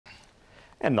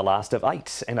And the last of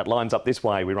 8, and it lines up this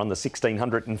way. We run the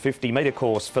 1650 metre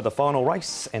course for the final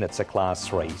race, and it's a Class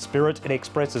 3. Spirit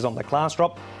Express is on the class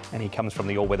drop, and he comes from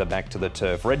the all-weather back to the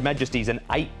turf. Red Majesty's an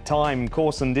 8-time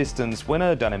course and distance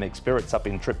winner. Dynamic Spirit's up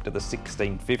in trip to the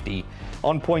 1650.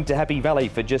 On point to Happy Valley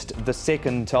for just the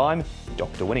second time.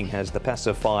 Dr. Winning has the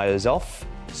pacifiers off.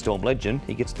 Storm Legend,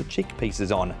 he gets the cheek pieces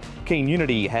on. Keen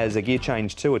Unity has a gear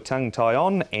change to a tongue tie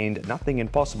on, and Nothing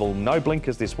Impossible, no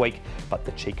blinkers this week, but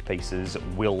the cheek pieces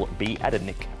will be added,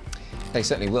 Nick. They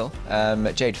certainly will.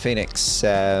 Jade Phoenix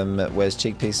wears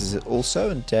cheek pieces also,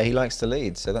 and he likes to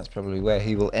lead, so that's probably where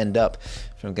he will end up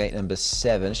from gate number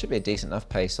 7. Should be a decent enough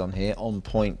pace on here. On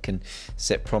point, can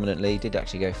sit prominently. Did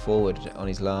actually go forward on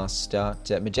his last start.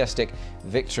 Majestic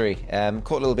Victory. Caught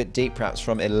a little bit deep perhaps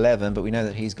from 11, but we know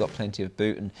that he's got plenty of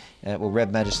boot. And well,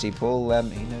 Red Majesty, Paul,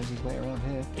 he knows his way around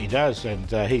here. He does, and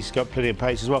he's got plenty of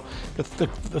pace as well. The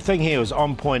thing here is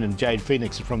On Point and Jade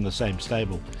Phoenix are from the same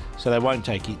stable, so they won't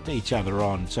take each other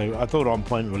on. So I thought On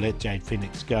Point will let Jade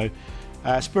Phoenix go.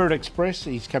 Spirit Express,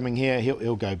 he's coming here.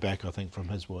 He'll go back, I think, from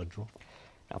his wide draw.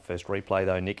 Our first replay,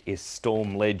 though, Nick, is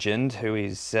Storm Legend, who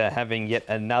is having yet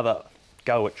another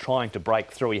go at trying to break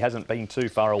through. He hasn't been too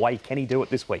far away. Can he do it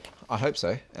this week? I hope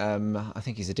so. I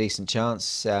think he's a decent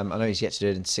chance. I know he's yet to do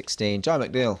it in 16. Jai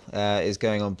McNeil is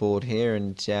going on board here,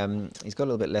 and he's got a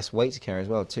little bit less weight to carry as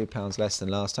well, 2 pounds less than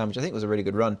last time, which I think was a really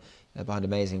good run behind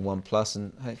Amazing 1+,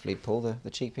 and hopefully, Paul, the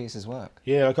cheek pieces work.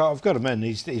 Yeah, I've got him in.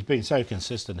 He's been so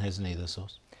consistent, hasn't he, this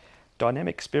horse?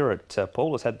 Dynamic Spirit,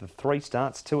 Paul has had the 3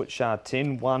 starts, 2 at Shah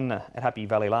 10, 1 at Happy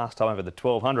Valley last time over the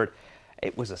 1200.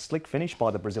 It was a slick finish by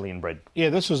the Brazilian bred.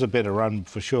 Yeah, this was a better run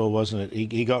for sure, wasn't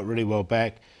it? He got really well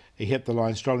back. He hit the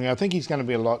line strongly. I think he's going to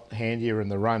be a lot handier in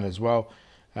the run as well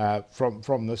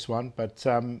from this one. But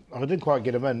I didn't quite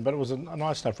get him in, but it was a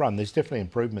nice enough run. There's definitely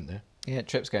improvement there. Yeah,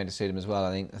 trip's going to suit him as well.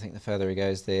 I think the further he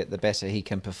goes, the better he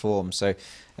can perform. So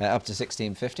up to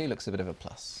 1650 looks a bit of a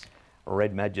plus.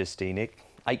 Red Majesty, Nick.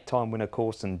 8-time winner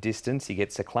course and distance. He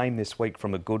gets a claim this week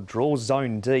from a good draw.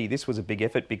 Zone D, this was a big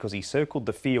effort because he circled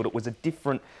the field. It was a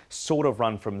different sort of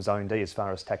run from Zone D as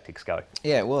far as tactics go.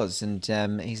 Yeah, it was, and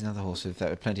he's another horse with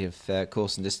plenty of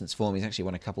course and distance form. He's actually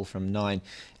won a couple from 9,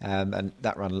 and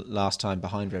that run last time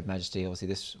behind Red Majesty, obviously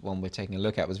this one we're taking a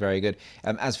look at, was very good.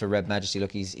 As for Red Majesty,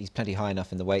 look, he's plenty high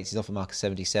enough in the weights. He's off a mark of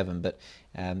 77, but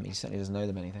he certainly doesn't know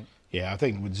them anything. Yeah, I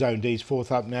think with Zone D's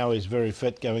 4th up now, he's very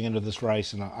fit going into this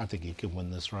race, and I think he can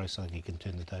win this race. I think he can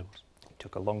turn the tables. It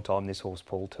took a long time, this horse,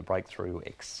 Paul, to break through.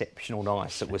 Exceptional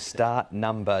nice. It was start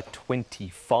number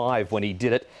 25 when he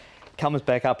did it. Comes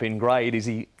back up in grade. Is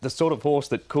he the sort of horse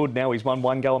that could, now he's won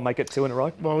 1 go and make it 2 in a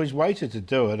row? Well, he's waited to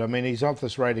do it. I mean, he's off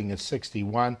this rating of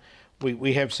 61.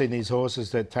 We have seen these horses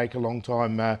that take a long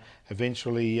time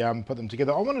eventually put them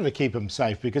together. I wanted to keep him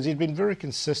safe because he'd been very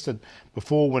consistent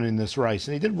before winning this race,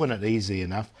 and he did win it easy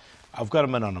enough. I've got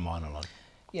him in on a minor line.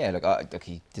 Yeah, look,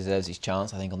 he deserves his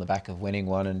chance, I think, on the back of winning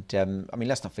one. And, I mean,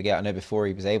 let's not forget, I know before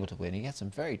he was able to win, he had some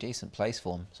very decent place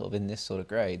form, sort of in this sort of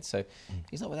grade. So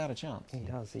he's not without a chance. He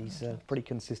does. He's a pretty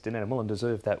consistent animal and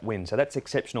deserved that win. So that's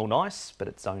exceptional nice, but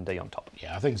it's Zone D on top.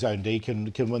 Yeah, I think Zone D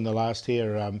can win the last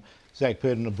here. Zach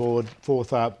Purden aboard,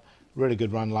 4th up. Really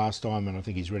good run last time, and I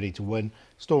think he's ready to win.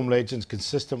 Storm Legend's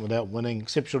consistent without winning.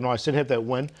 Exceptional nice. Did have that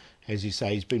win. As you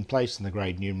say, he's been placed in the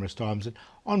grade numerous times. And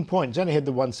On Point, he's only had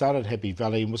the 1 start at Happy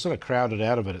Valley and was sort of crowded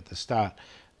out of it at the start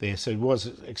there. So it was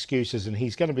excuses, and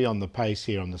he's going to be on the pace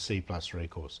here on the C+3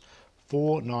 course.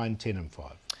 4, 9, 10 and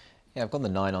 5. Yeah, I've got the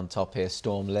 9 on top here,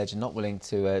 Storm Legend. Not willing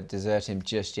to desert him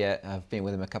just yet. I've been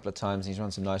with him a couple of times. He's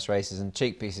run some nice races and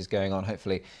cheek pieces going on.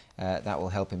 Hopefully that will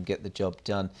help him get the job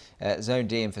done. Zone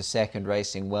D in for 2nd,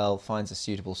 racing well. Finds a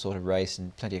suitable sort of race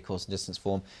and plenty of course and distance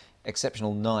form.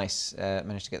 Exceptional nice.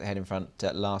 Managed to get the head in front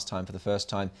last time for the first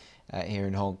time here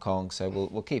in Hong Kong. So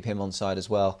we'll keep him on side as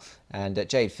well. And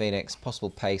Jade Phoenix, possible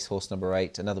pace, horse number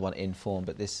 8. Another one in form,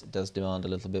 but this does demand a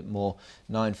little bit more.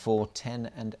 9, 4,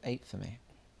 10 and 8 for me.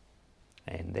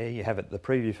 And there you have it, the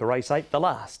preview for race 8, the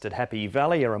last at Happy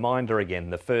Valley. A reminder again,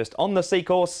 the first on the C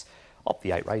course of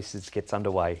the 8 races gets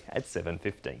underway at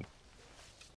 7:15.